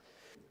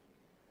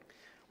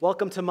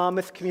Welcome to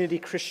Monmouth Community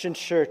Christian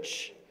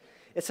Church.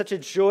 It's such a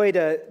joy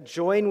to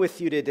join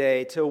with you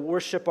today, to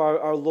worship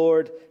our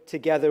Lord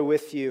together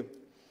with you.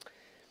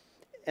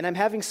 And I'm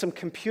having some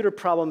computer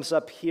problems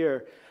up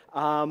here.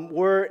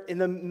 We're in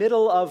the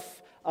middle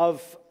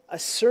of a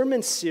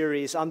sermon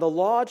series on the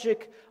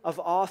logic of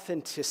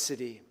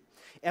authenticity.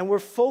 And we're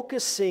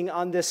focusing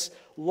on this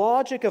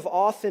logic of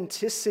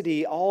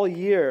authenticity all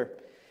year.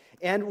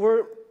 And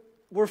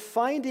we're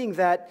finding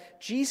that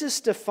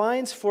Jesus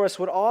defines for us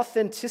what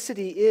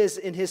authenticity is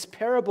in his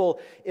parable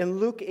in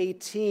Luke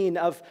 18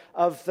 of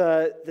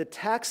the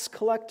tax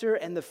collector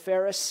and the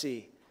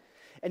Pharisee.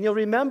 And you'll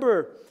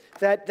remember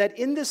that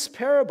in this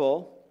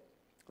parable,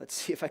 let's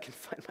see if I can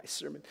find my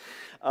sermon.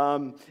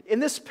 In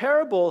this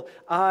parable,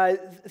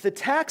 the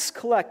tax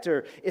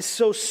collector is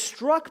so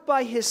struck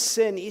by his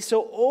sin, he's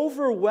so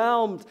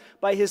overwhelmed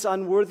by his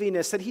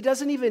unworthiness that he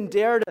doesn't even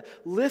dare to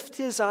lift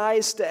his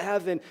eyes to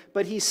heaven,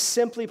 but he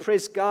simply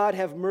prays, "God,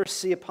 have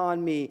mercy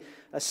upon me,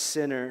 a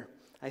sinner."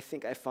 I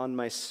think I found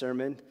my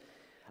sermon.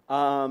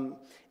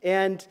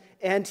 And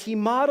he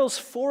models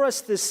for us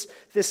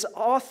this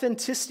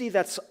authenticity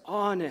that's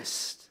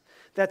honest,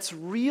 that's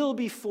real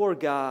before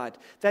God,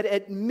 that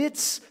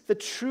admits the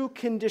true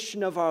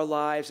condition of our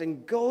lives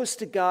and goes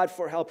to God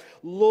for help.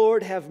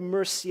 "Lord, have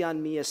mercy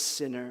on me, a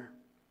sinner."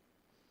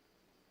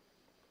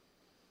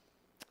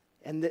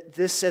 And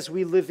this, as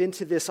we live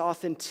into this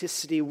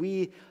authenticity,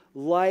 we,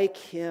 like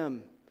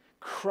him,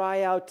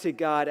 cry out to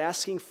God,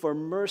 asking for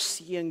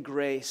mercy and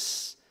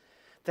grace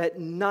that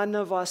none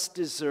of us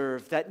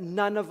deserve, that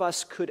none of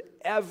us could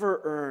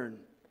ever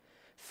earn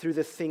through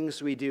the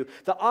things we do.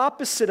 The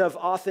opposite of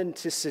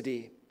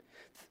authenticity,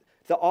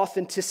 the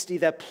authenticity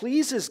that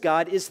pleases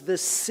God, is the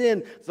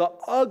sin, the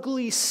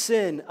ugly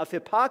sin of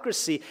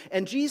hypocrisy.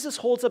 And Jesus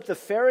holds up the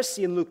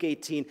Pharisee in Luke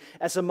 18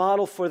 as a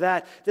model for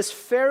that. This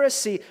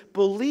Pharisee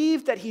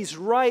believed that he's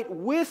right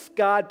with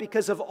God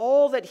because of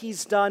all that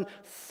he's done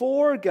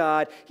for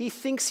God. He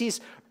thinks he's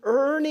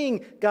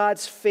earning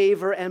God's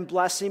favor and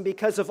blessing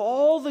because of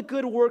all the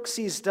good works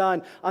he's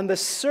done on the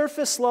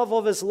surface level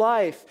of his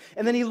life.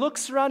 And then he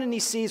looks around and he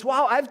sees,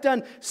 wow, I've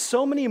done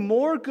so many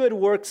more good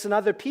works than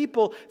other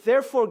people,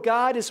 therefore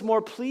God is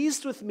more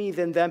pleased with me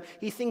than them.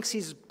 He thinks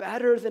he's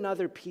better than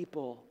other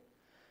people.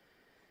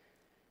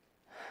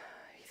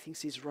 He thinks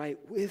he's right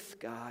with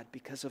God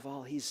because of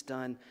all he's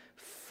done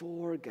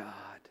for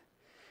God.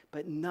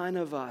 But none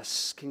of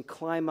us can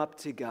climb up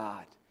to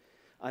God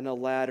on a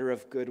ladder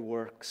of good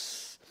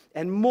works.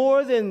 And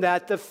more than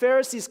that, the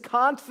Pharisee's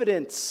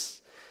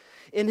confidence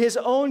in his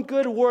own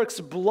good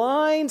works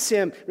blinds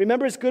him.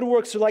 Remember, his good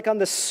works are like on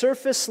the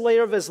surface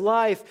layer of his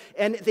life,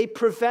 and they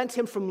prevent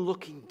him from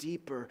looking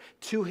deeper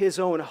to his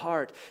own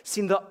heart,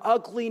 seeing the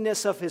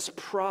ugliness of his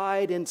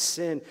pride and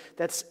sin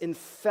that's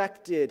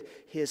infected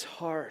his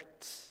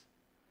heart.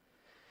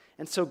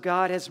 And so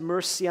God has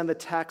mercy on the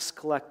tax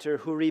collector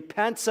who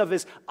repents of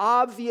his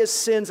obvious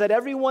sins that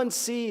everyone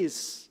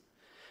sees.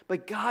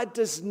 But God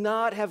does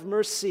not have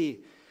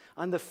mercy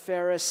on the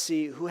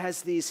Pharisee who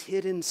has these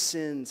hidden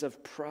sins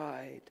of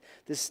pride,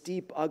 this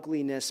deep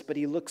ugliness, but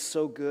he looks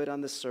so good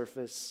on the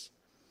surface.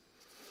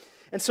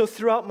 And so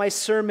throughout my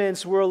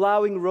sermons, we're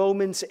allowing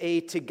Romans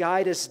 8 to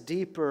guide us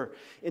deeper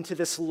into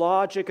this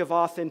logic of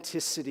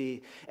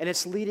authenticity, and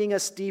it's leading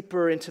us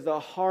deeper into the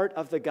heart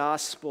of the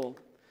gospel.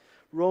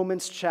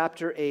 Romans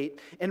chapter 8.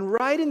 And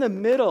right in the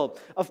middle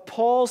of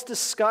Paul's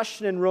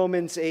discussion in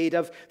Romans 8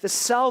 of the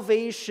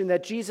salvation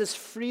that Jesus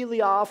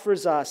freely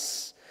offers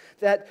us,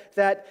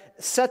 that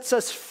sets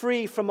us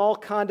free from all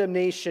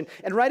condemnation.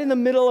 And right in the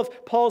middle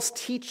of Paul's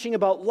teaching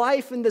about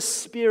life in the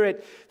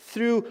Spirit,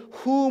 through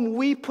whom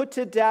we put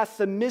to death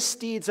the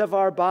misdeeds of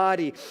our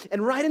body.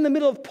 And right in the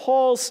middle of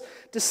Paul's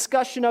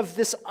discussion of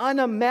this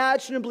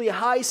unimaginably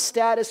high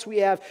status we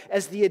have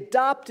as the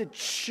adopted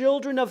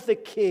children of the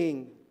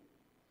King.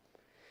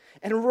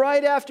 And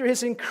right after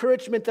his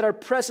encouragement that our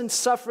present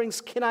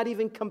sufferings cannot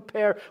even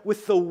compare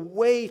with the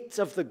weight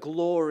of the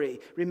glory.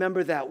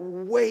 Remember that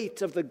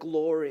weight of the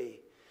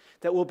glory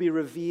that will be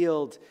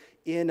revealed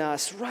in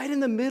us. Right in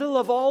the middle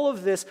of all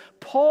of this,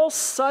 Paul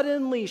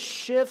suddenly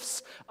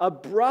shifts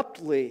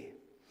abruptly.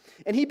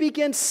 And he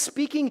begins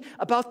speaking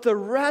about the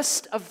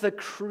rest of the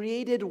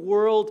created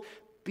world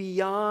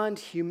beyond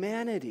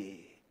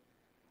humanity.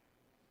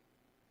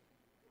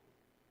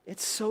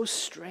 It's so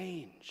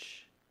strange.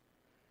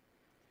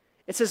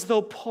 It's as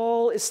though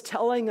Paul is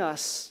telling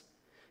us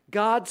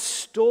God's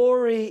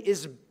story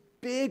is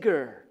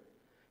bigger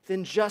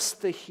than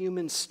just the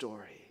human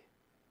story.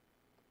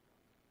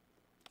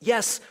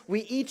 Yes,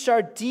 we each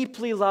are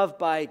deeply loved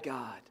by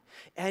God.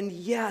 And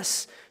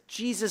yes,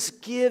 Jesus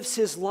gives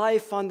his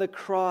life on the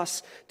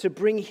cross to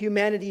bring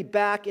humanity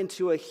back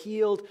into a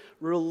healed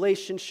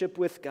relationship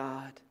with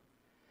God.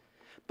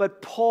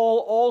 But Paul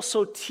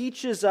also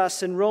teaches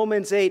us in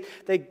Romans 8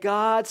 that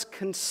God's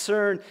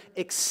concern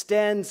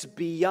extends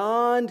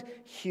beyond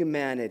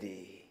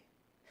humanity.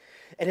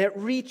 And it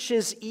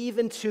reaches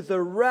even to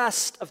the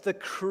rest of the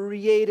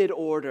created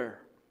order.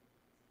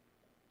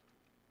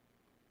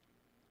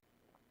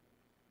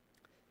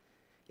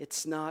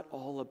 it's not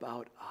all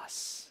about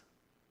us.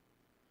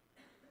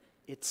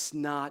 It's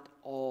not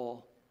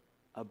all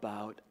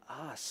about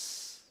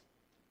us.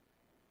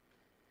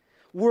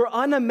 We're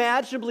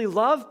unimaginably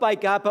loved by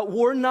God, but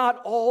we're not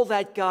all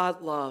that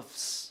God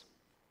loves.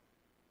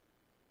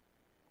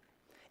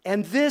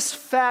 And this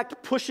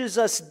fact pushes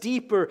us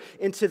deeper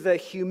into the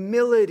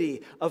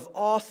humility of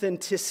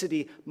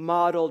authenticity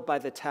modeled by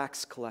the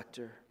tax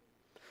collector.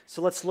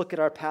 So let's look at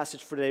our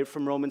passage for today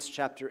from Romans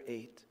chapter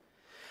 8.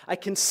 I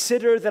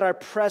consider that our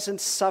present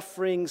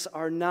sufferings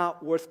are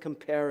not worth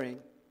comparing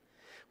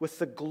with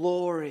the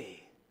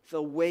glory,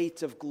 the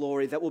weight of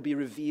glory that will be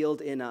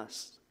revealed in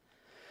us.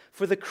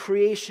 For the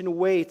creation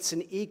waits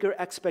in eager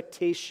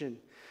expectation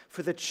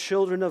for the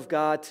children of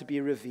God to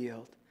be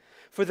revealed.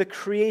 For the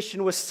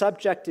creation was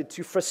subjected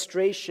to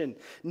frustration,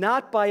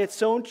 not by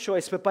its own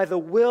choice, but by the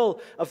will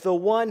of the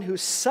one who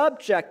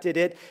subjected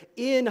it,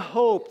 in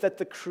hope that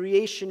the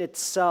creation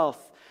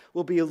itself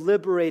will be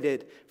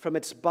liberated from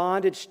its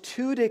bondage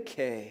to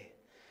decay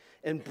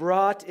and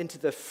brought into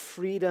the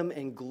freedom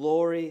and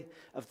glory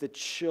of the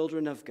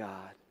children of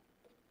God.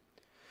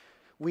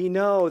 We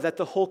know that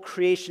the whole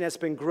creation has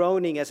been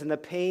groaning as in the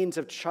pains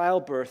of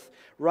childbirth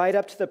right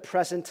up to the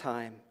present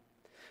time.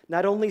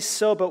 Not only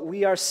so, but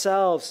we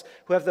ourselves,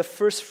 who have the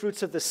first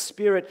fruits of the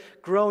Spirit,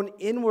 groan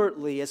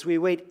inwardly as we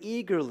wait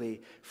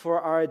eagerly for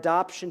our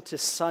adoption to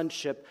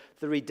sonship,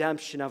 the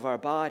redemption of our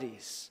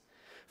bodies.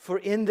 For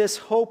in this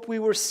hope we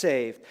were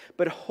saved,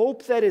 but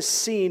hope that is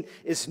seen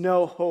is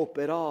no hope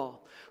at all.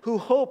 Who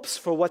hopes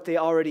for what they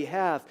already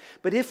have?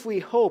 But if we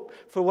hope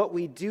for what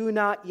we do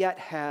not yet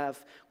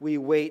have, we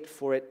wait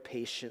for it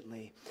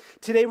patiently.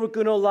 Today we're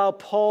going to allow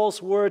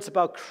Paul's words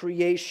about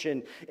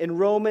creation in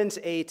Romans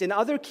 8 and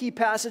other key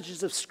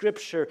passages of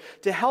Scripture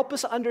to help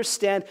us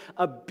understand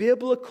a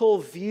biblical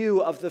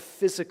view of the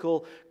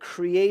physical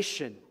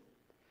creation,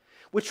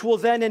 which will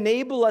then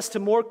enable us to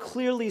more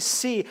clearly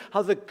see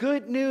how the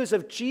good news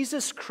of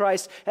Jesus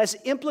Christ has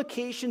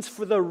implications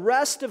for the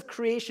rest of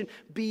creation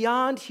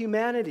beyond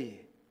humanity.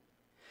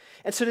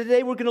 And so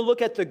today we're going to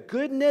look at the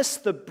goodness,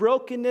 the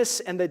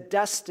brokenness, and the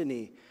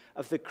destiny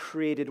of the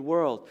created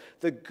world.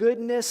 The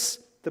goodness,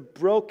 the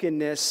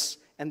brokenness,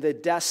 and the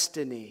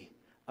destiny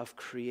of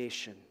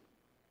creation.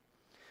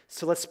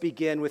 So let's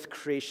begin with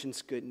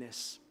creation's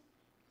goodness.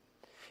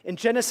 In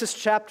Genesis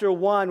chapter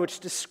 1,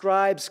 which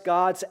describes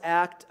God's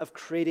act of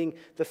creating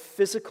the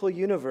physical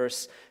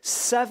universe,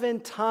 7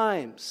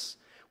 times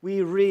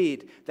we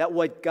read that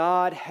what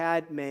God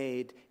had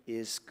made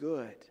is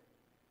good.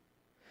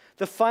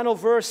 The final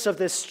verse of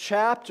this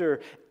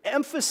chapter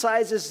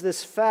emphasizes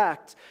this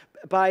fact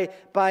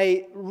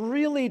by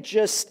really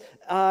just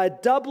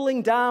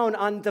doubling down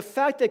on the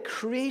fact that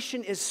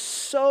creation is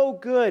so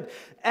good.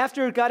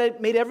 After God had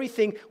made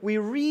everything, we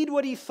read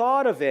what he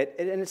thought of it,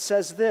 and it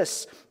says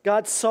this: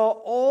 God saw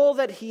all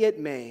that he had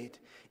made,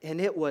 and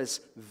it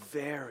was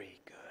very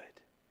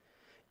good.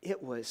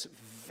 It was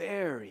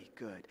very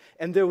good.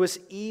 And there was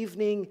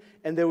evening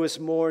and there was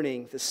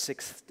morning the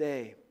 6th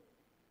day.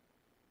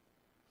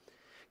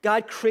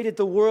 God created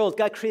the world,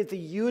 God created the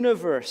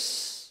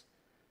universe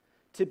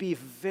to be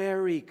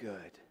very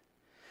good,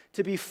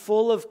 to be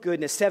full of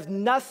goodness, to have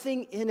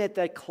nothing in it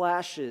that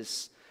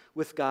clashes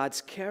with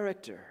God's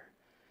character.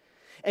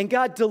 And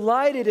God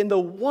delighted in the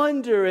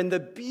wonder and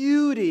the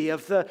beauty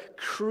of the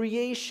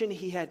creation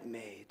he had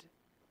made.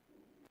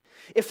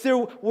 If there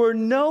were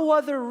no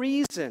other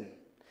reason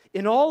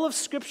in all of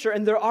Scripture,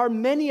 and there are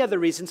many other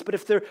reasons, but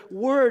if there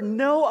were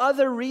no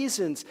other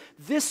reasons,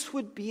 this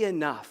would be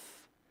enough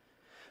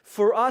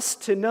for us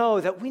to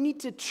know that we need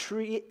to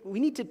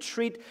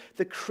treat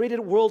the created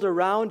world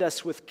around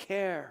us with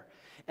care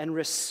and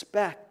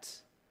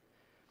respect,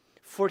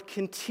 for it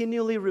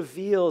continually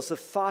reveals the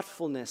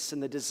thoughtfulness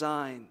and the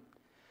design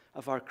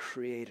of our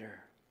Creator.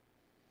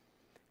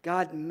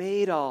 God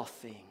made all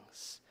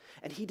things,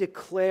 and he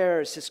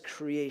declares his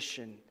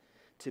creation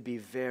to be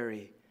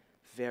very,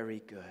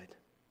 very good.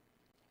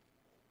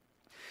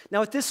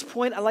 Now, at this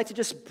point, I'd like to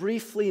just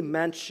briefly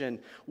mention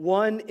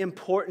one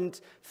important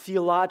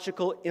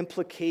theological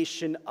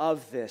implication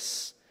of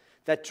this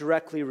that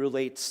directly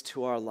relates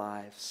to our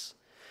lives.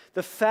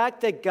 The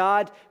fact that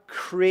God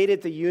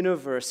created the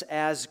universe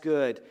as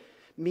good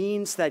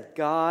means that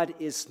God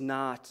is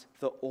not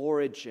the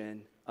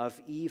origin of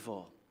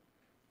evil.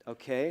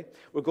 Okay?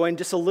 We're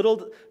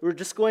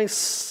just going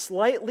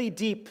slightly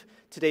deep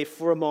today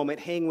for a moment.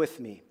 Hang with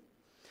me.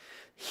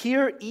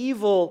 Here,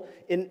 evil,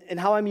 in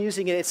how I'm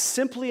using it, it's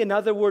simply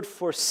another word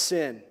for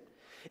sin,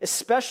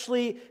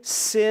 especially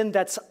sin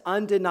that's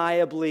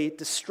undeniably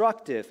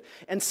destructive.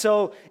 And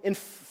so in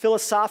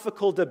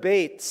philosophical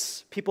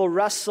debates, people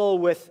wrestle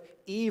with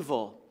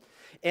evil.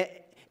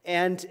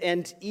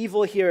 And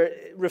evil here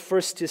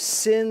refers to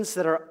sins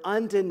that are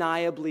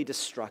undeniably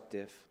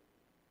destructive.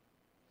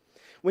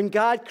 When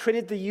God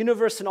created the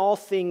universe and all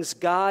things,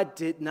 God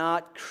did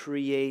not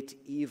create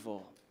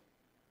evil.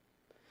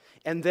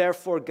 And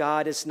therefore,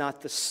 God is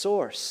not the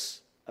source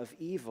of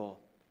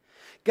evil.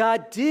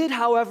 God did,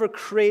 however,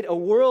 create a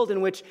world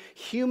in which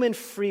human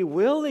free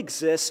will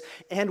exists,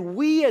 and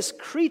we as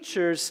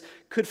creatures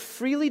could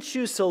freely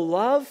choose to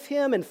love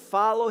him and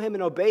follow him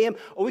and obey him,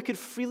 or we could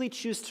freely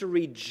choose to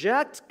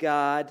reject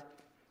God.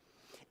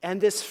 And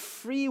this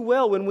free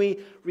will, when we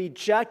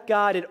reject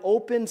God, it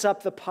opens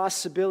up the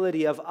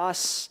possibility of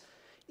us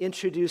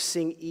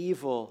introducing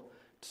evil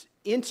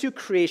into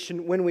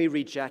creation when we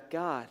reject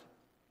God.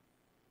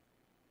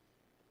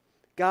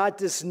 God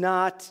does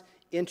not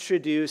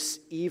introduce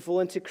evil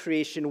into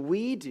creation.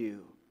 We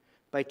do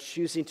by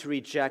choosing to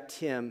reject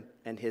him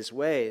and his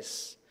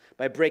ways,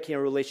 by breaking a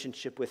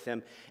relationship with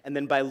him, and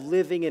then by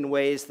living in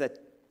ways that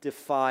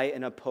defy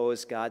and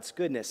oppose God's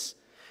goodness.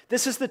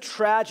 This is the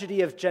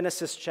tragedy of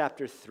Genesis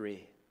chapter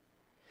 3,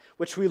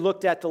 which we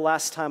looked at the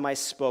last time I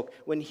spoke,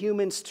 when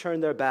humans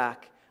turn their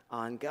back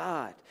on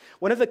God.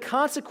 One of the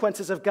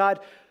consequences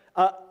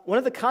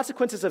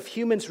of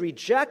humans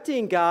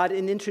rejecting God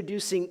and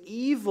introducing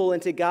evil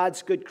into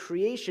God's good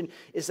creation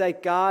is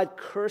that God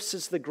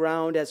curses the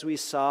ground, as we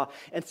saw,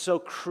 and so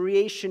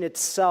creation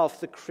itself,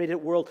 the created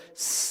world,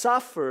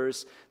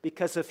 suffers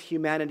because of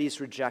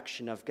humanity's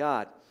rejection of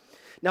God.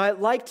 Now, I'd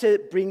like to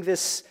bring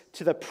this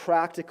to the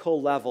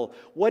practical level.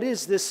 What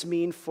does this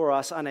mean for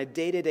us on a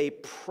day-to-day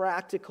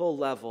practical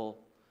level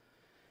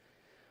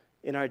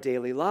in our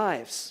daily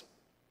lives?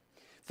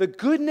 The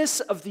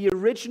goodness of the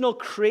original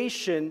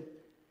creation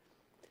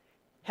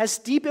has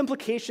deep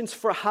implications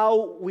for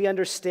how we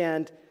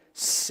understand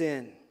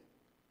sin.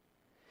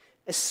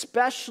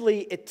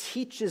 Especially, it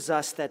teaches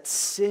us that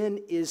sin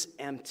is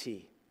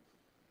empty.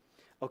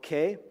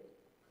 Okay?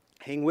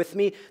 Hang with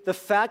me. The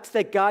fact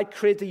that God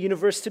created the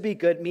universe to be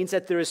good means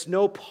that there is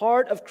no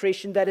part of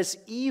creation that is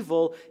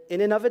evil in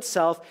and of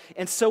itself,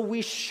 and so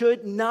we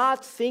should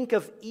not think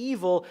of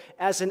evil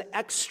as an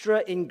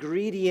extra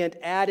ingredient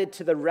added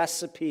to the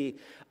recipe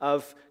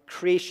of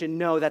creation.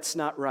 No, that's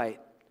not right.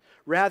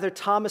 Rather,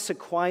 Thomas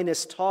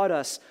Aquinas taught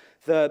us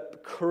the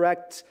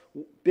correct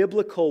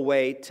biblical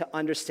way to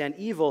understand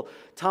evil.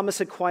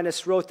 Thomas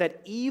Aquinas wrote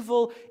that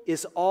evil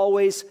is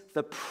always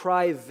the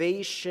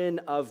privation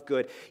of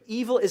good.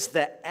 Evil is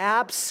the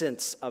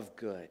absence of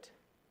good.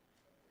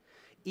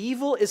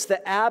 Evil is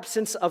the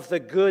absence of the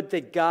good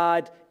that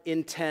God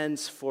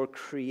intends for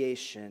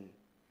creation.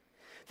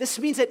 This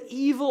means that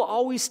evil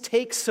always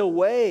takes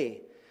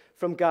away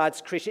from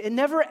God's creation. It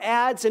never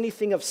adds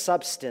anything of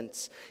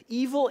substance.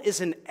 Evil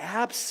is an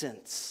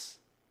absence.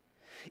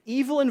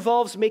 Evil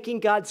involves making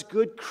God's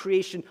good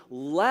creation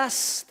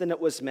less than it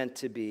was meant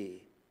to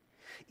be.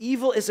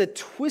 Evil is a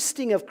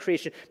twisting of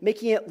creation,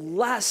 making it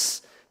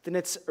less than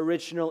its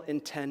original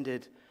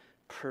intended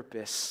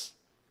purpose.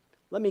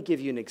 Let me give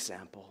you an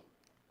example.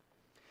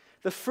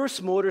 The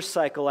first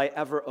motorcycle I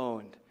ever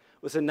owned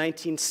was a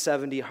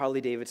 1970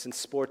 Harley-Davidson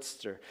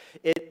Sportster.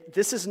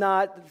 This is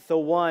not the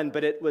one,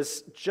 but it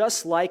was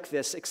just like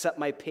this, except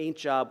my paint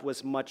job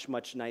was much,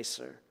 much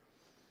nicer.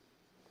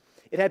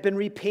 It had been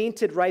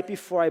repainted right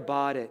before I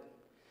bought it.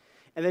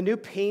 And the new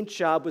paint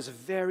job was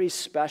very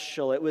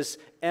special. It was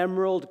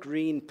emerald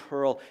green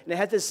pearl. And it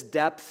had this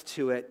depth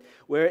to it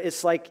where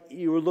it's like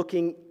you're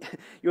looking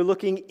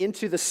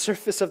into the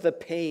surface of the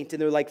paint,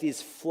 and there were like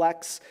these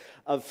flecks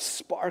of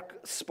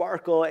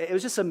sparkle. It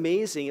was just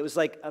amazing. It was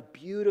like a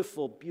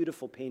beautiful,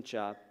 beautiful paint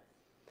job.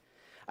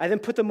 I then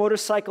put the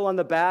motorcycle on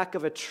the back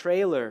of a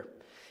trailer,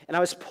 and I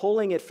was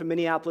pulling it from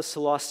Minneapolis to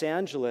Los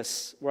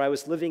Angeles, where I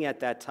was living at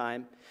that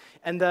time.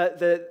 And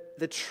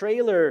the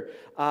trailer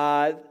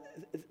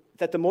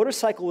that the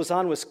motorcycle was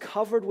on was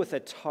covered with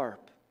a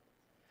tarp.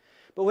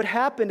 But what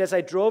happened as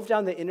I drove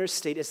down the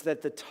interstate is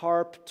that the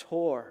tarp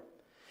tore.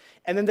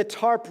 And then the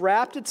tarp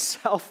wrapped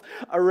itself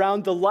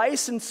around the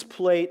license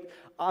plate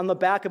on the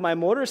back of my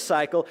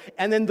motorcycle,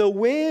 and then the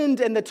wind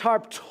and the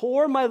tarp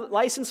tore my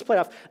license plate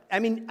off. I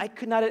mean, I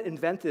could not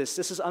invent this.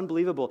 This is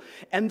unbelievable.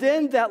 And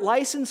then that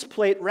license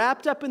plate,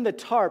 wrapped up in the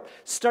tarp,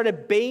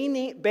 started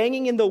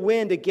banging in the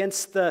wind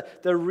against the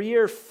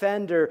rear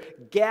fender,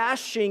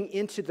 gashing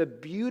into the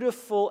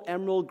beautiful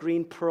emerald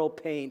green pearl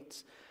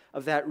paint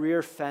of that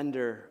rear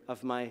fender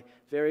of my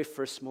very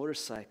first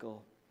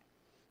motorcycle.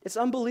 It's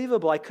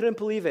unbelievable. I couldn't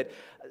believe it.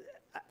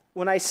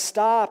 When I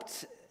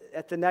stopped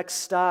at the next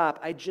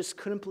stop, I just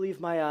couldn't believe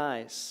my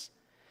eyes.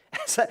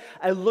 As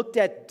I looked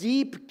at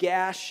deep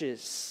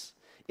gashes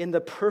in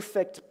the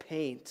perfect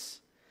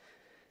paint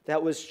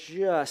that was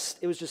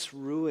just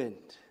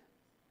ruined.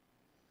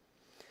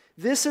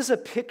 This is a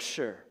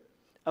picture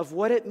of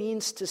what it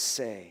means to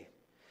say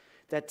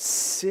that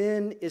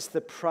sin is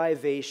the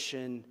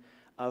privation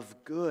of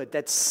good,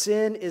 that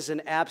sin is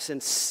an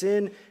absence.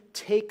 Sin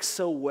takes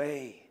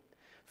away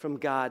from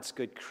God's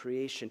good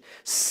creation.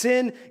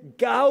 Sin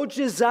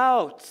gouges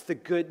out the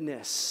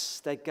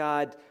goodness that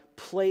God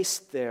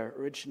placed there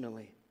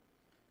originally.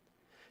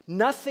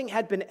 Nothing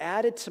had been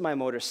added to my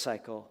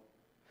motorcycle.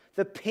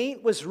 The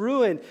paint was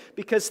ruined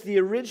because the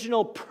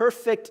original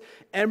perfect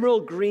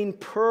emerald green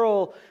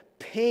pearl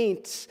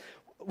paint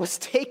was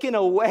taken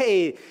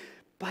away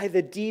by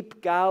the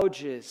deep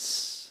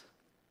gouges.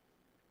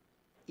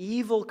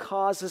 Evil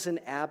causes an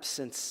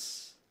absence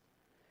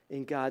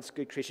in God's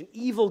good creation.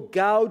 Evil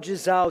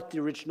gouges out the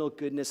original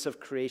goodness of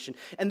creation.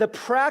 And the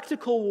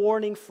practical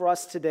warning for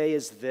us today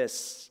is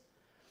this: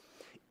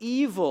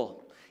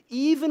 evil,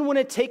 even when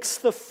it takes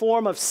the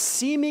form of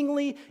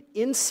seemingly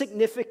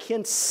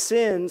insignificant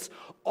sins,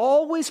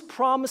 always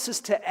promises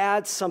to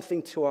add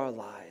something to our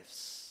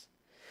lives.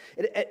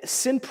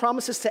 Sin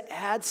promises to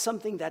add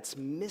something that's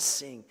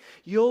missing.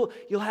 You'll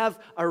have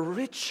a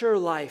richer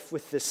life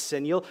with this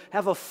sin. You'll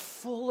have a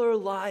fuller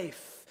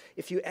life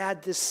if you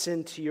add this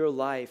sin to your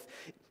life.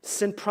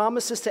 Sin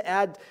promises to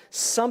add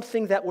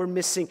something that we're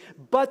missing,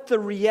 but the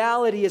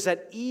reality is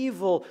that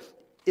evil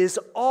is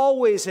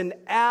always an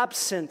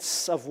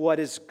absence of what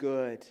is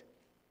good.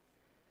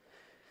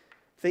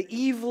 The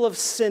evil of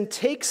sin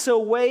takes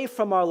away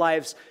from our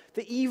lives.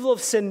 The evil of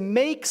sin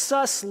makes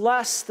us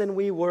less than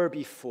we were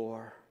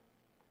before.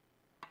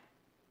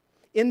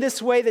 In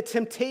this way, the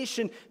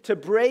temptation to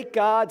break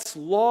God's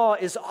law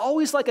is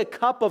always like a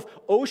cup of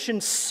ocean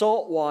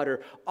salt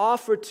water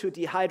offered to a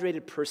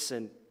dehydrated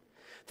person.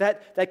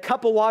 That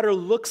cup of water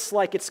looks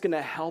like it's going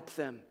to help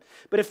them.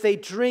 But if they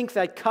drink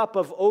that cup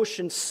of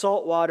ocean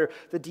salt water,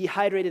 the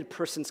dehydrated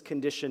person's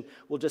condition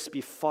will just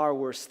be far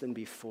worse than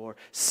before.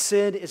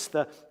 Sin is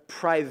the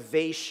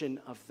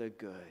privation of the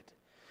good.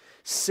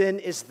 Sin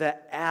is the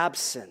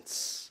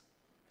absence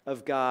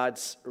of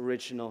God's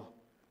original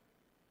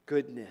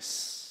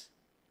goodness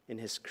in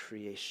his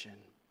creation.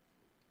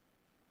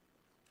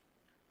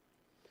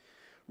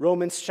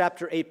 Romans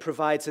chapter 8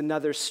 provides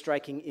another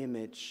striking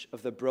image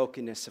of the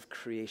brokenness of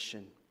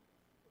creation.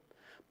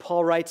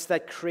 Paul writes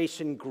that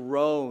creation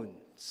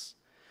groans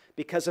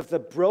because of the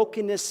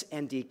brokenness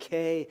and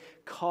decay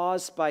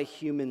caused by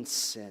human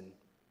sin.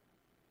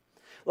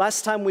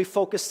 Last time we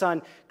focused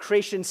on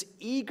creation's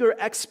eager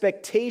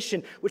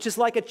expectation, which is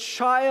like a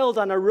child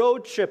on a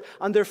road trip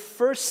on their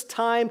first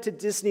time to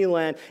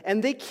Disneyland,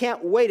 and they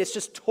can't wait. It's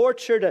just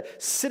torture to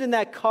sit in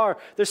that car.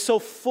 They're so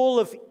full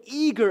of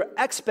eager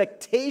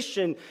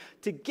expectation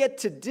to get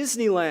to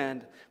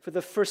Disneyland for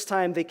the first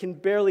time. They can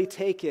barely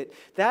take it.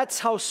 That's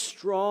how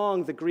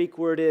strong the Greek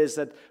word is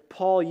that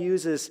Paul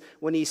uses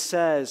when he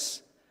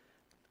says,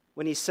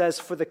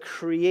 for the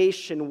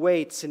creation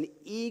waits in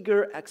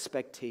eager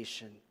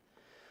expectation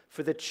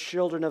for the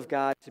children of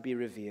God to be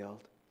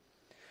revealed.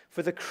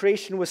 For the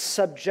creation was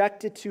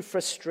subjected to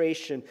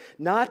frustration,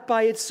 not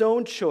by its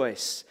own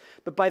choice,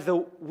 but by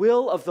the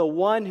will of the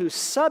one who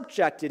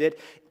subjected it,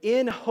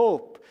 in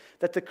hope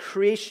that the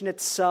creation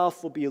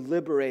itself will be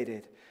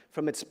liberated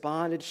from its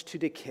bondage to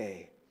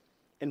decay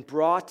and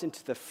brought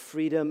into the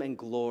freedom and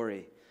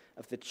glory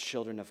of the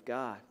children of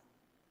God.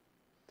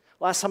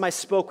 Last time I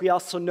spoke, we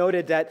also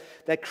noted that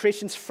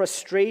creation's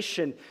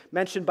frustration,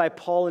 mentioned by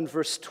Paul in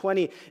verse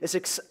 20,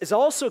 is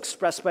also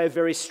expressed by a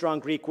very strong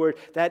Greek word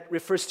that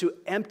refers to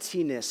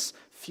emptiness,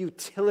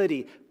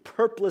 futility,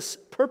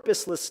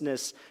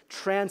 purposelessness,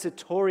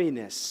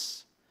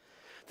 transitoriness.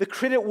 The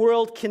created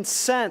world can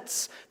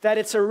sense that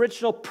its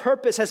original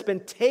purpose has been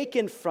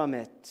taken from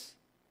it,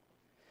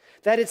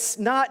 that it's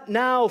not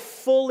now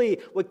fully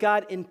what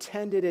God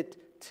intended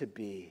it to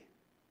be.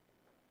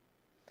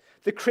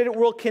 The created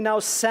world can now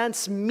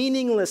sense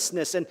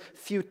meaninglessness and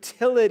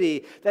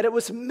futility, that it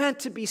was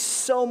meant to be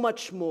so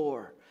much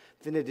more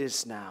than it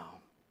is now.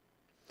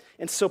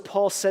 And so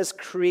Paul says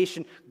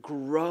creation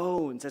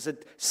groans as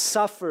it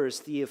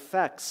suffers the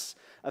effects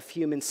of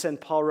human sin.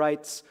 Paul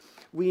writes,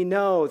 we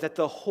know that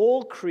the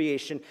whole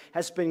creation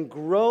has been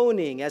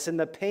groaning as in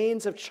the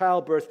pains of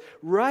childbirth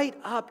right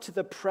up to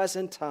the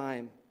present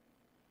time.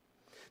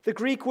 The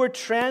Greek word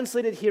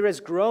translated here as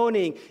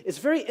groaning is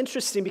very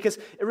interesting because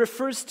it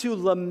refers to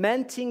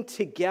lamenting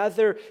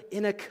together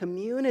in a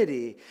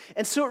community.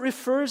 And so it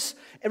refers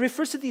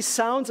to these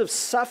sounds of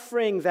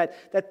suffering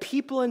that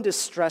people in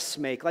distress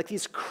make, like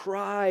these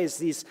cries,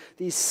 these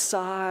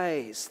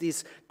sighs,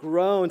 these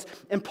groans.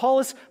 And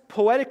Paul is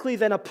poetically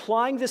then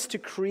applying this to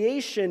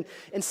creation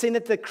and saying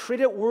that the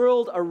created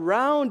world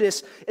around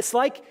us,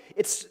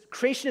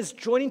 creation is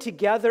joining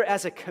together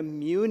as a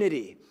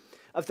community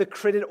of the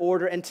created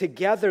order, and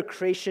together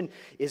creation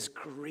is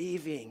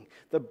grieving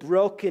the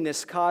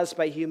brokenness caused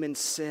by human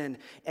sin,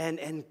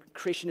 and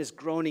creation is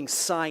groaning,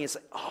 sighing. It's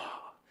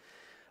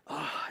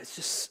like, it's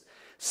just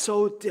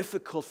so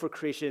difficult for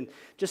creation.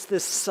 Just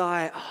this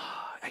sigh,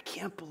 I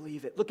can't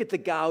believe it. Look at the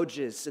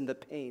gouges in the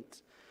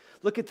paint.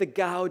 Look at the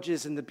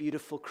gouges in the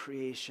beautiful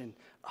creation.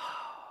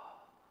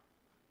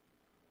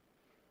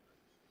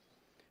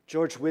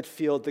 George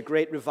Whitefield, the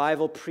great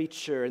revival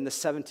preacher in the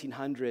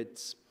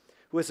 1700s,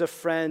 who was a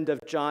friend of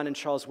John and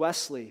Charles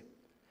Wesley,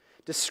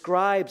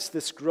 describes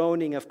this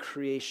groaning of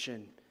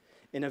creation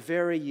in a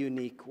very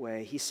unique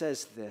way. He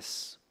says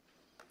this,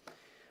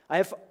 I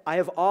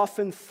have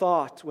often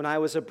thought when I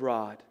was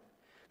abroad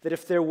that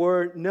if there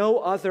were no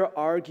other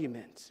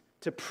argument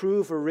to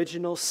prove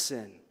original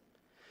sin,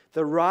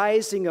 the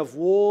rising of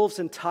wolves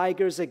and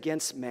tigers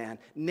against man,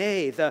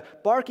 nay, the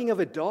barking of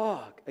a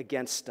dog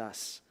against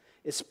us,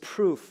 is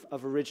proof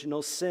of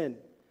original sin.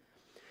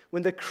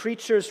 When the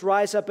creatures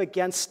rise up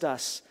against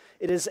us,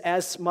 it is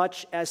as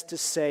much as to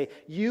say,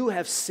 you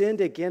have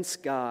sinned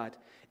against God,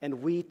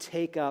 and we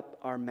take up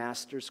our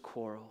master's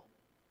quarrel.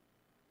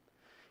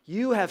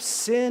 You have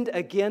sinned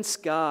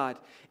against God,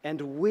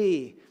 and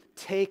we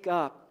take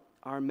up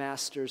our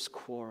master's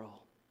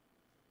quarrel.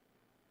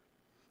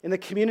 In the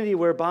community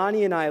where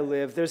Bonnie and I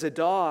live, there's a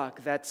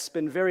dog that's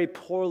been very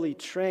poorly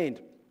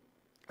trained.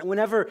 And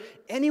whenever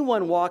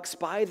anyone walks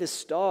by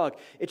this dog,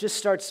 it just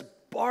starts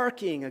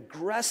barking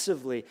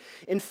aggressively.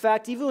 In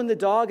fact, even when the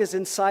dog is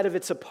inside of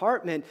its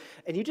apartment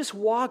and you just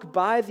walk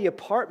by the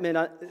apartment,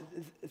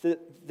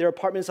 their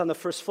apartment is on the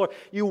first floor,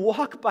 you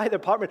walk by the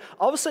apartment,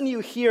 all of a sudden you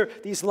hear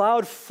these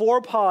loud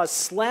forepaws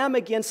slam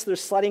against their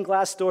sliding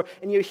glass door,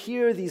 and you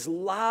hear these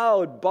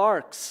loud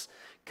barks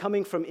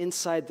coming from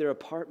inside their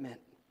apartment.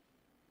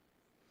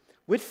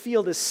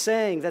 Whitfield is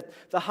saying that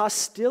the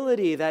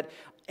hostility that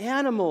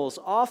animals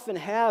often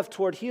have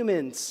toward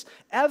humans,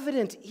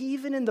 evident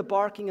even in the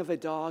barking of a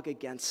dog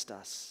against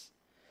us,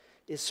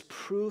 is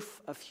proof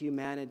of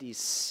humanity's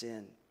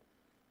sin.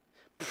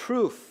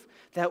 Proof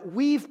that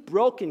we've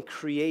broken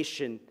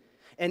creation,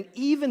 and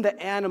even the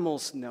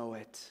animals know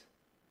it.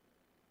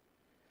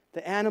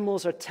 The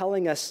animals are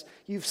telling us,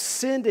 you've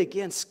sinned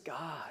against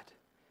God,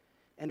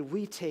 and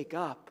we take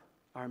up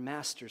our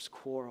master's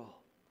quarrel.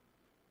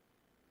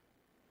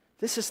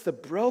 This is the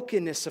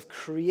brokenness of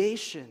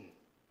creation.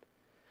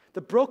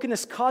 The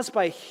brokenness caused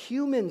by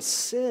human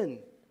sin.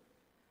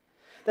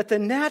 That the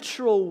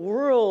natural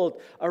world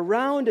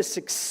around us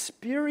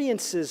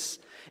experiences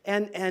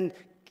and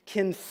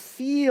can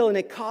feel, and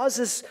it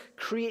causes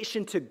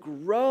creation to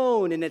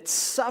groan in its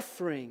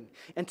suffering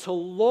and to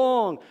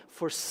long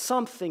for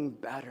something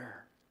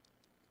better.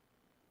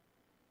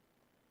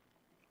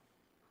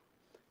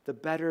 The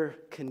better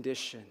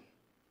condition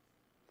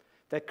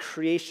that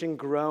creation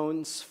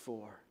groans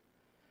for.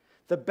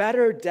 The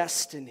better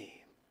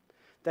destiny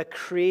that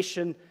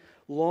creation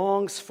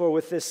longs for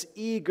with this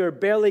eager,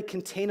 barely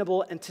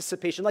containable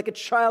anticipation, like a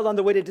child on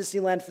the way to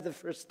Disneyland for the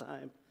first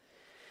time,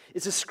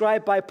 is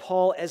described by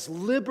Paul as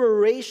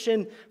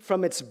liberation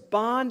from its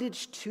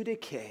bondage to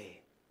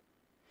decay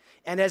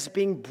and as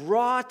being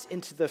brought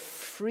into the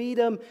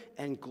freedom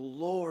and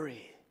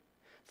glory,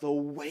 the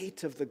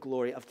weight of the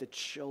glory of the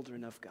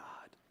children of God.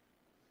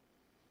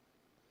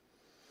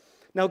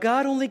 Now,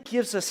 God only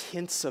gives us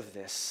hints of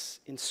this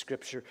in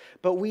Scripture,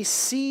 but we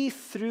see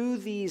through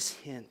these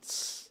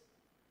hints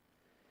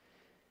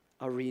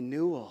a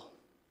renewal.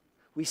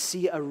 We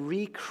see a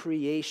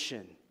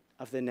recreation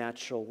of the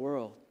natural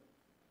world.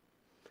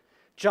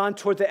 John,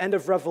 toward the end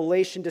of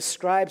Revelation,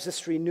 describes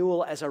this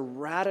renewal as a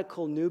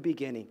radical new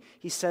beginning.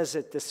 He says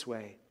it this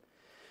way: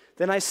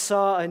 "Then I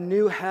saw a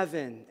new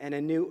heaven and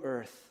a new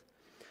earth,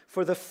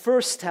 for the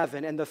first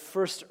heaven and the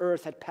first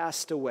earth had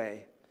passed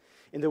away,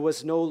 and there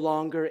was no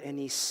longer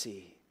any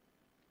sea."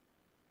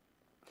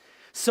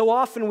 So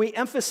often we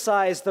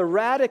emphasize the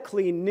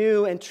radically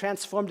new and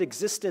transformed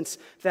existence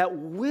that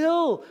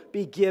will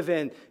be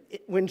given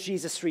when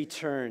Jesus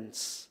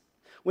returns,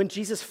 when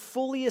Jesus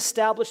fully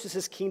establishes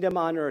his kingdom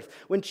on earth,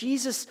 when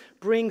Jesus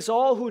brings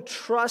all who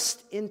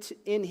trust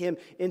in him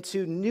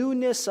into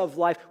newness of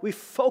life. We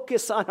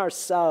focus on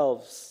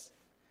ourselves.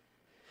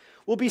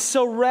 We'll be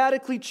so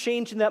radically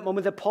changed in that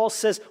moment that Paul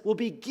says we'll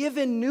be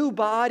given new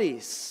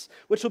bodies,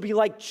 which will be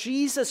like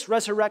Jesus'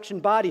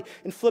 resurrection body.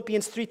 In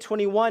Philippians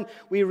 3:21,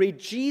 we read,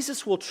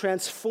 Jesus will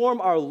transform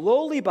our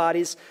lowly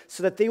bodies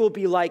so that they will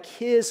be like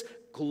his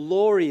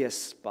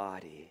glorious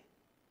body.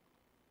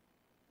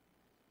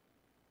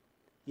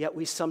 Yet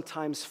we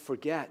sometimes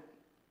forget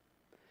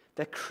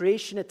that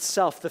creation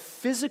itself, the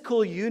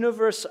physical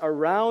universe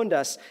around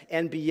us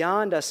and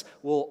beyond us,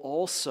 will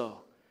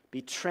also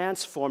be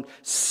transformed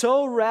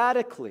so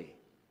radically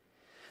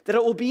that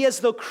it will be as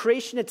though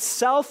creation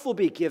itself will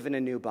be given a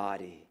new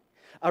body,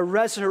 a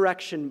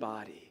resurrection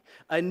body,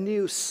 a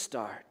new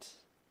start.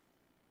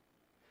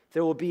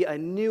 There will be a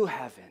new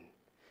heaven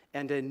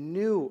and a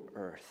new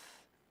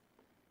earth.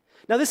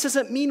 Now, this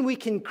doesn't mean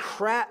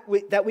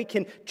that we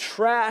can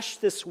trash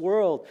this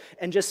world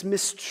and just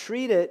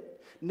mistreat it.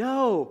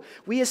 No,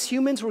 we as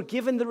humans were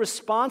given the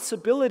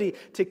responsibility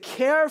to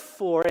care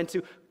for and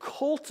to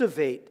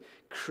cultivate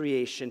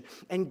creation,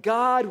 and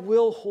God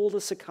will hold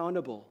us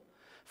accountable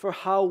for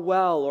how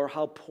well or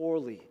how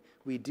poorly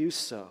we do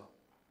so.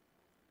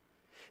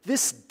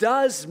 This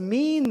does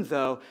mean,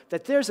 though,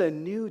 that there's a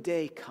new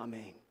day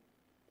coming.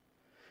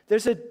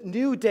 There's a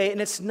new day,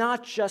 and it's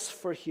not just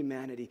for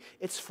humanity,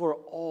 it's for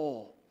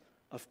all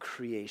of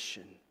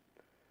creation.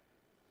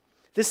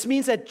 This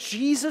means that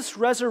Jesus'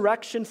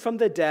 resurrection from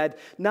the dead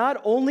not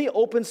only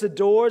opens the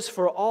doors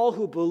for all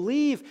who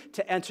believe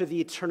to enter the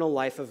eternal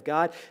life of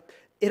God,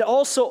 it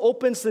also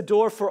opens the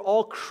door for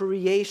all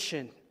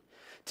creation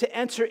to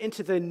enter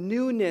into the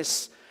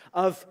newness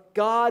of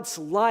God's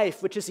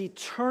life, which is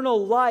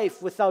eternal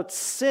life without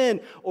sin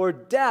or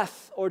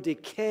death or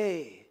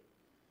decay.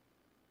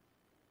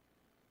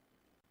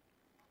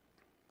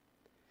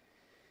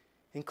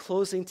 In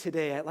closing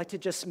today, I'd like to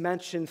just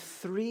mention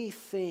 3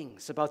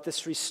 things about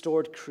this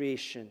restored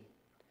creation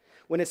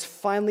when it's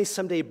finally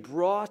someday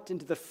brought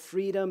into the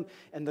freedom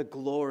and the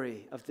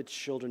glory of the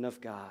children of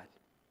God.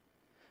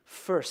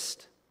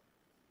 First,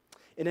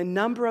 in a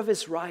number of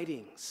his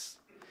writings,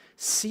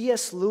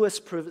 C.S. Lewis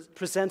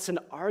presents an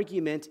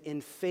argument in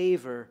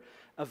favor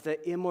of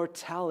the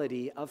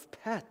immortality of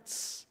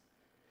pets.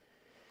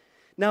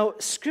 Now,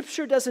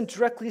 Scripture doesn't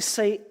directly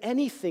say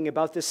anything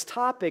about this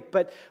topic,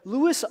 but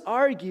Lewis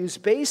argues,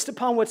 based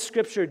upon what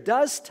Scripture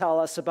does tell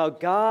us about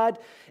God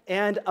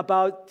and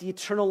about the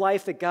eternal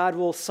life that God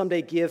will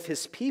someday give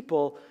his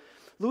people,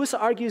 Lewis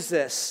argues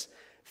this,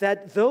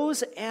 that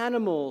those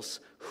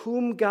animals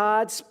whom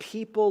God's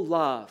people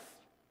love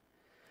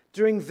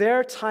during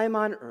their time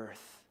on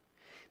earth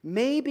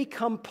may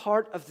become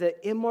part of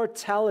the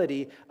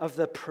immortality of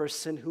the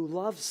person who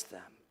loves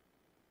them.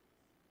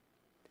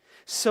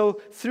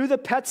 So through the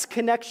pet's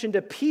connection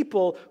to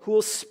people who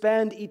will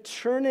spend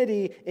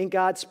eternity in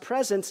God's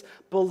presence,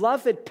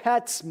 beloved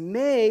pets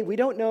may, we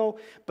don't know,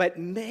 but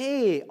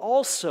may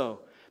also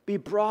be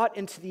brought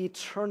into the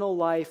eternal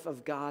life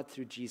of God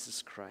through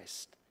Jesus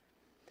Christ.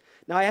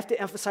 Now I have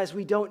to emphasize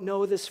we don't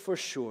know this for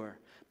sure,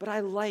 but I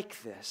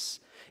like this.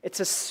 It's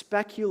a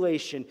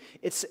speculation.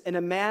 It's an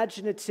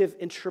imaginative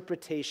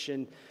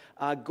interpretation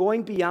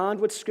going beyond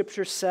what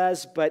Scripture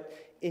says, but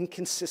in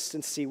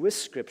consistency with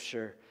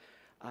Scripture,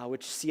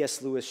 which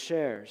C.S. Lewis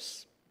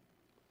shares.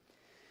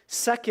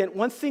 Second,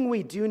 one thing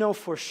we do know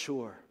for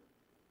sure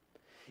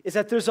is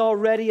that there's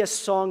already a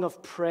song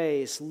of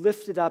praise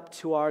lifted up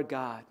to our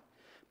God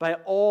by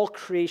all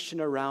creation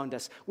around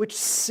us, which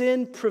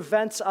sin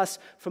prevents us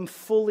from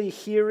fully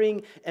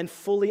hearing and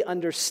fully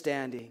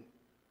understanding.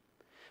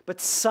 But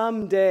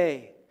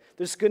someday,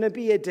 there's going to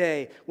be a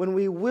day when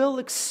we will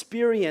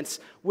experience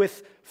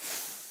with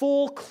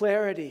full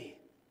clarity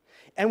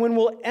and when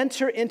we'll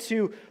enter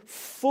into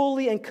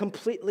fully and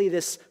completely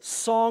this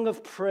song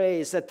of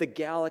praise that the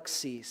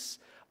galaxies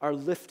are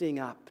lifting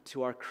up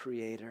to our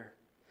Creator.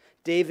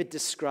 David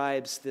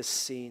describes this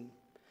scene.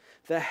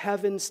 The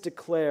heavens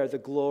declare the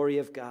glory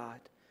of God.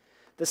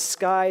 The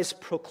skies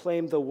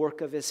proclaim the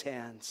work of his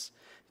hands.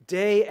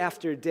 Day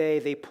after day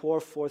they pour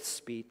forth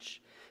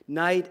speech.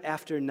 Night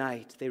after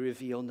night they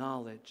reveal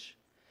knowledge.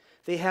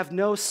 They have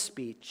no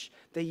speech.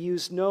 They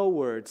use no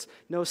words.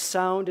 No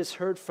sound is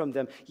heard from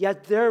them.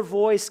 Yet their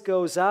voice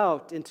goes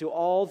out into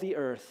all the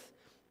earth,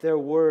 their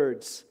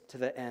words to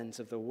the ends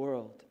of the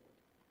world.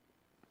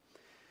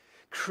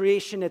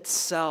 Creation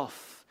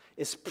itself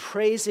is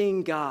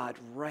praising God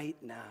right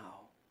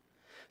now,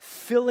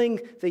 filling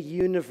the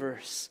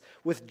universe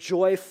with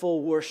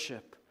joyful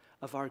worship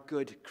of our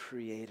good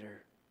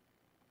Creator.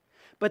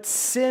 But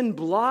sin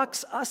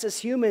blocks us as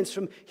humans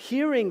from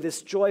hearing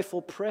this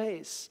joyful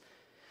praise.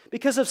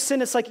 Because of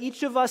sin, it's like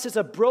each of us is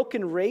a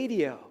broken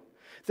radio.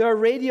 There are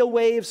radio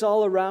waves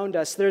all around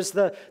us. There's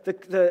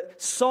the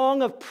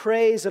song of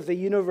praise of the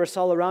universe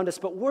all around us,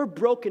 but we're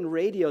broken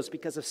radios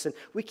because of sin.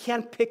 We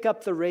can't pick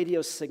up the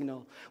radio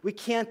signal. We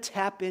can't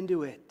tap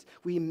into it.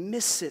 We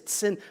miss it.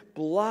 Sin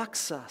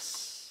blocks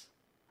us.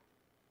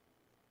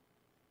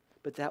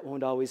 But that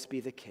won't always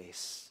be the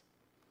case.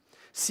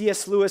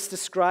 C.S. Lewis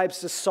describes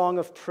the song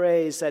of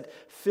praise that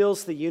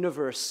fills the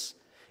universe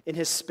in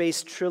his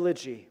Space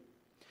Trilogy,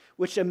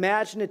 which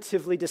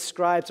imaginatively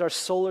describes our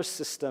solar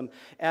system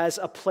as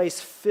a place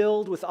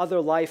filled with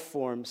other life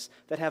forms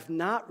that have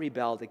not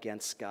rebelled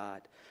against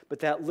God,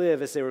 but that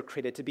live as they were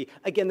created to be.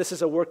 Again, this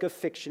is a work of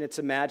fiction. It's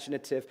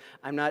imaginative.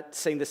 I'm not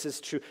saying this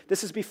is true.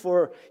 This is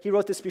before, he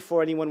wrote this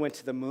before anyone went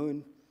to the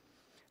moon,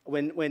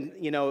 when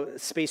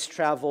space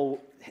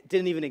travel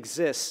didn't even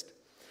exist.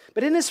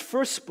 But in his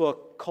first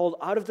book, called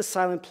Out of the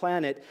Silent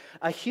Planet,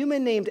 a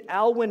human named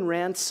Alwyn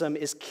Ransom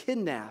is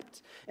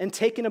kidnapped and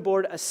taken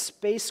aboard a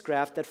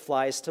spacecraft that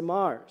flies to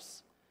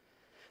Mars.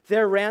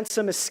 There,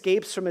 Ransom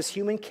escapes from his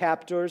human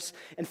captors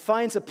and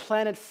finds a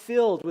planet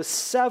filled with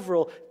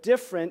several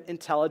different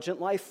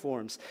intelligent life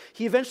forms.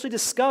 He eventually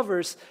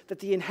discovers that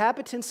the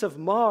inhabitants of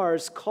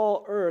Mars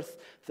call Earth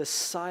the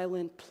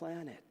Silent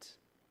Planet.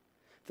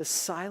 The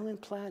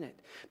Silent Planet.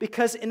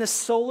 Because in a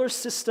solar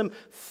system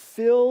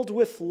filled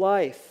with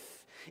life,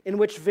 in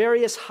which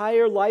various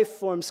higher life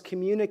forms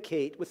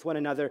communicate with one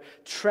another,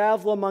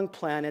 travel among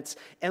planets,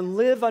 and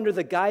live under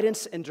the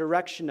guidance and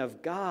direction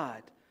of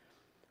God,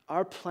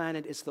 our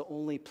planet is the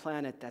only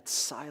planet that's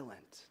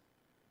silent.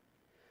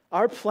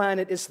 Our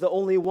planet is the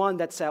only one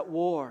that's at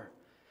war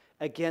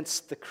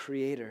against the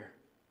Creator.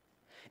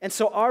 And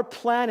so our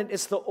planet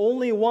is the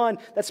only one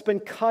that's been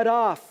cut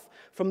off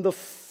from the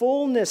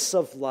fullness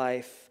of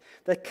life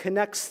that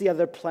connects the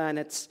other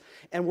planets,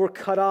 and we're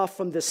cut off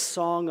from this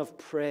song of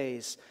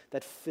praise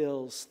that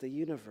fills the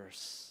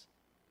universe.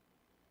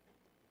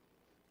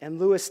 And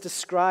Lewis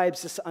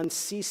describes this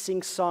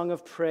unceasing song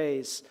of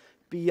praise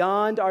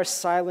beyond our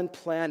silent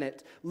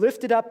planet,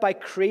 lifted up by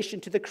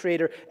creation to the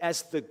Creator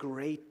as the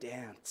great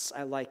dance.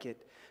 I like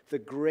it. The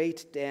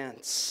great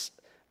dance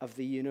of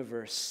the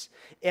universe.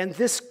 And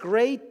this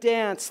great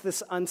dance,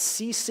 this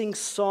unceasing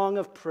song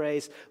of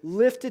praise,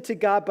 lifted to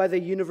God by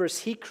the universe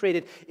He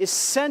created, is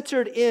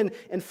centered in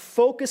and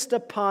focused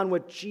upon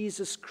what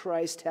Jesus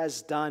Christ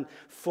has done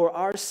for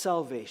our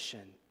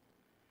salvation,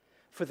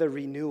 for the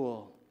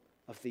renewal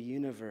of the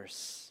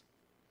universe.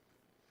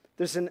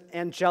 There's an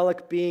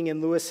angelic being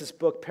in Lewis's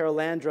book,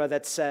 Perelandra,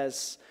 that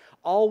says,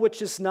 "All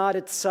which is not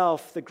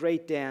itself the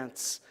great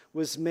dance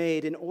was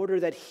made in order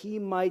that he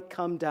might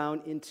come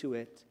down into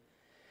it.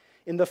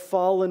 In the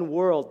fallen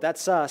world,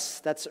 that's us,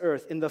 that's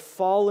earth. In the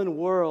fallen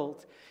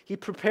world, he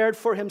prepared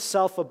for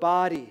himself a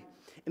body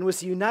and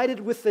was united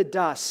with the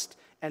dust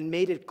and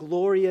made it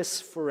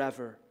glorious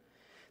forever.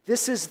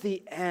 This is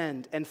the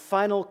end and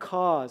final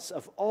cause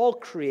of all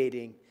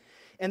creating,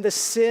 and the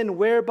sin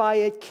whereby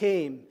it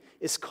came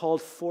is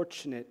called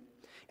fortunate.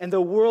 And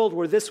the world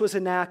where this was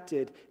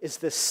enacted is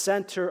the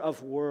center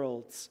of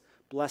worlds.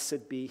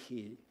 Blessed be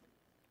he.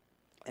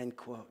 End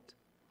quote.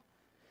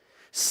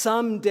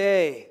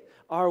 Someday,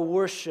 our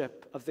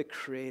worship of the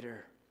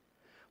Creator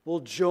will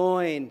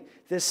join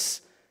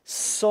this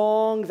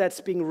song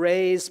that's being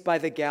raised by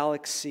the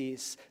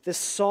galaxies, this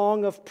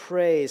song of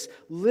praise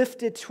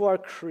lifted to our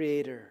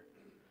Creator,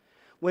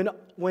 when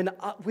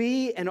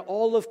we and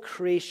all of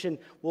creation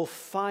will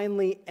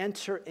finally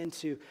enter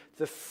into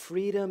the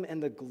freedom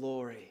and the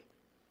glory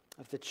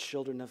of the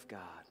children of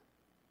God.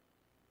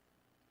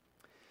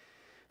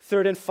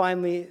 Third and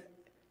finally,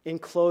 in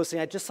closing,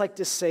 I'd just like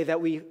to say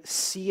that we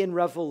see in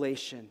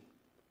Revelation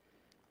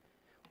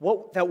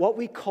that what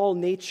we call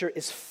nature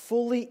is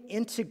fully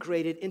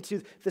integrated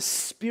into the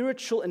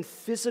spiritual and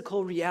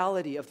physical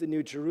reality of the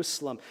New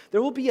Jerusalem.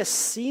 There will be a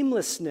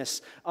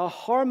seamlessness, a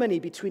harmony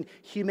between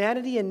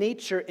humanity and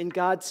nature in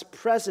God's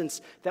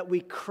presence that we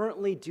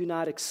currently do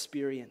not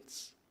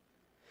experience.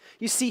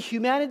 You see,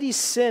 humanity's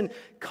sin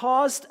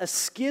caused a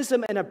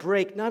schism and a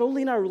break, not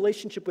only in our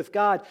relationship with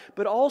God,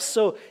 but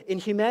also in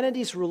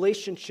humanity's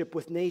relationship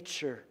with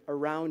nature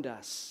around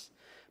us.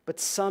 But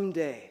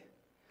someday,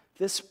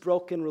 this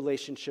broken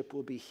relationship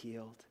will be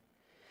healed.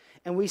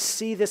 And we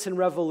see this in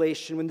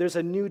Revelation when there's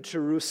a new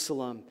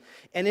Jerusalem.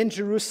 And in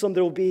Jerusalem,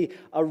 there will be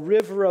a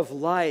river of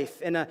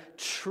life and a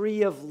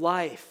tree of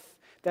life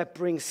that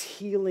brings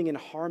healing and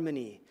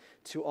harmony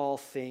to all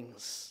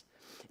things.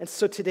 And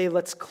so today,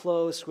 let's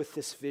close with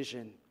this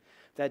vision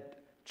that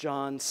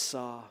John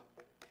saw.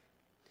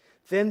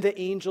 Then the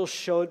angel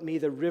showed me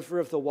the river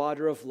of the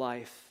water of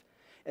life,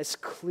 as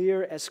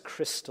clear as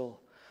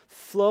crystal,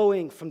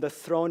 flowing from the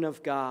throne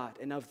of God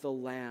and of the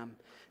Lamb,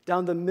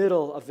 down the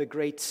middle of the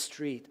great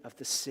street of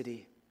the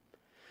city.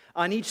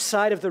 On each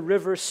side of the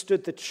river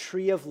stood the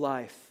tree of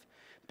life,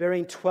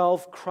 bearing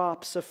 12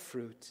 crops of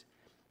fruit,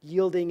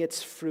 yielding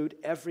its fruit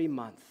every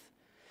month.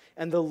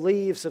 And the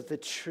leaves of the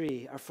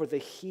tree are for the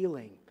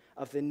healing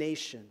of the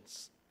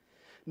nations.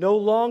 No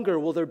longer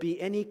will there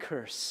be any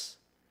curse.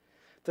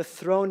 The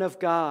throne of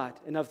God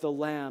and of the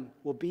Lamb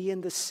will be in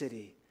the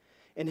city,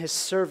 and his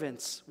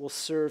servants will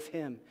serve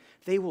him.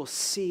 They will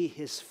see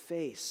his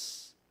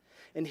face,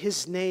 and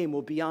his name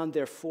will be on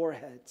their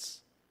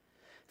foreheads.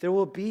 There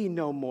will be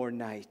no more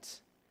night.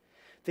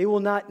 They will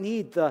not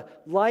need the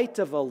light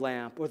of a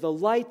lamp or the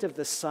light of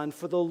the sun,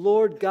 for the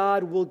Lord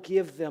God will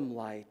give them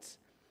light,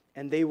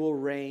 and they will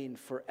reign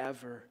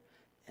forever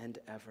and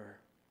ever.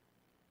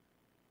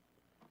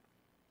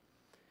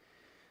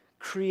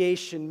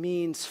 Creation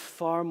means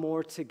far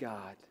more to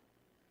God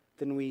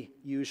than we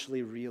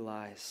usually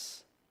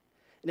realize.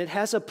 And it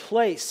has a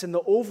place in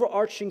the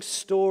overarching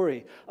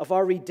story of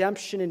our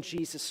redemption in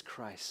Jesus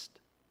Christ.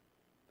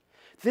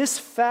 This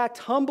fact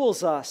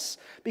humbles us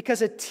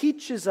because it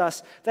teaches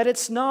us that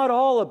it's not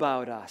all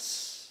about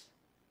us.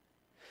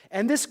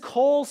 And this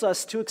calls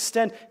us to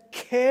extend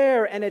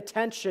care and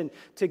attention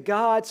to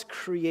God's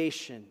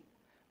creation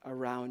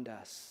around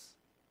us.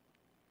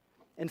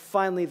 And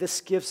finally,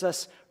 this gives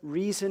us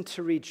reason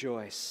to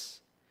rejoice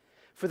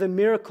for the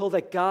miracle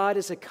that God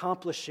is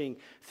accomplishing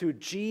through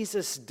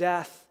Jesus'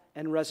 death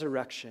and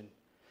resurrection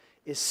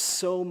is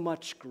so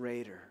much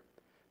greater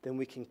than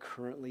we can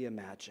currently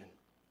imagine.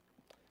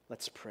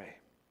 Let's pray.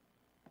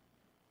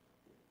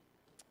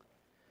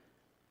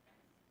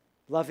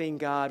 Loving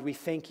God, we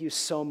thank you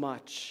so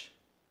much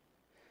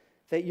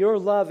that your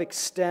love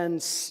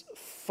extends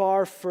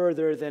far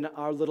further than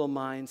our little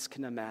minds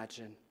can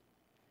imagine.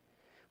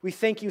 We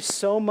thank you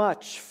so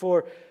much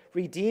for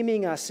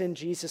redeeming us in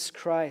Jesus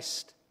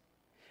Christ.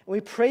 And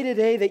we pray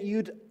today that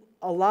you'd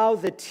allow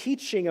the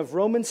teaching of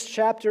Romans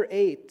chapter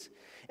 8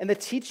 and the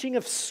teaching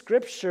of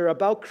Scripture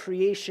about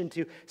creation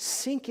to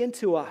sink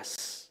into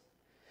us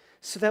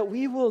so that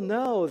we will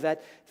know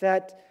that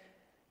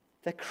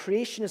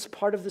creation is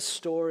part of the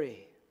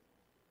story,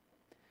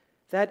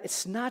 that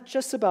it's not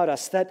just about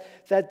us,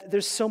 that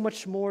there's so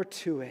much more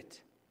to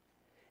it,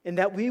 and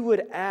that we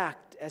would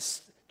act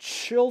as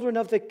children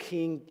of the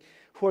King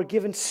who are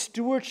given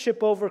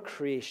stewardship over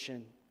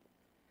creation,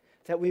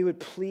 that we would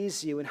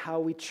please you in how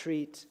we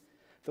treat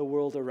the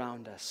world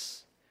around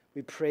us.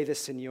 We pray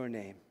this in your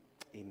name.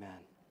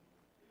 Amen.